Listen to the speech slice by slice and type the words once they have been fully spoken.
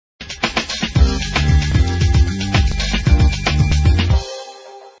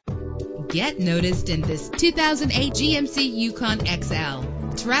Get noticed in this 2008 GMC Yukon XL.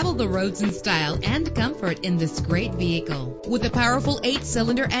 Travel the roads in style and comfort in this great vehicle. With a powerful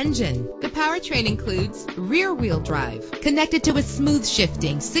 8-cylinder engine, the powertrain includes rear-wheel drive, connected to a smooth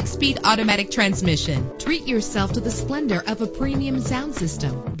shifting 6-speed automatic transmission. Treat yourself to the splendor of a premium sound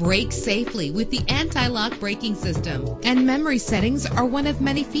system. Brake safely with the anti-lock braking system. And memory settings are one of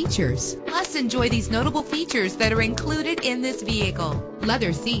many features. Plus, enjoy these notable features that are included in this vehicle: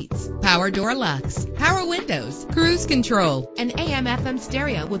 leather seats, power door locks, power windows, cruise control, an AM/FM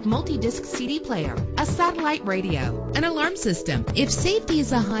stereo with multi-disc CD player, a satellite radio, an alarm system. If safety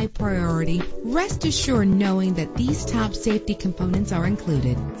is a high priority, rest assured knowing that these top safety components are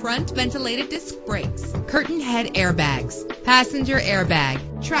included: front ventilated disc brakes, curtain head airbags, passenger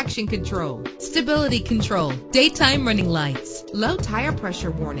airbag, traction control, stability control, daytime running lights, low tire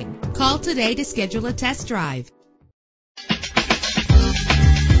pressure warning. Call today to schedule a test drive.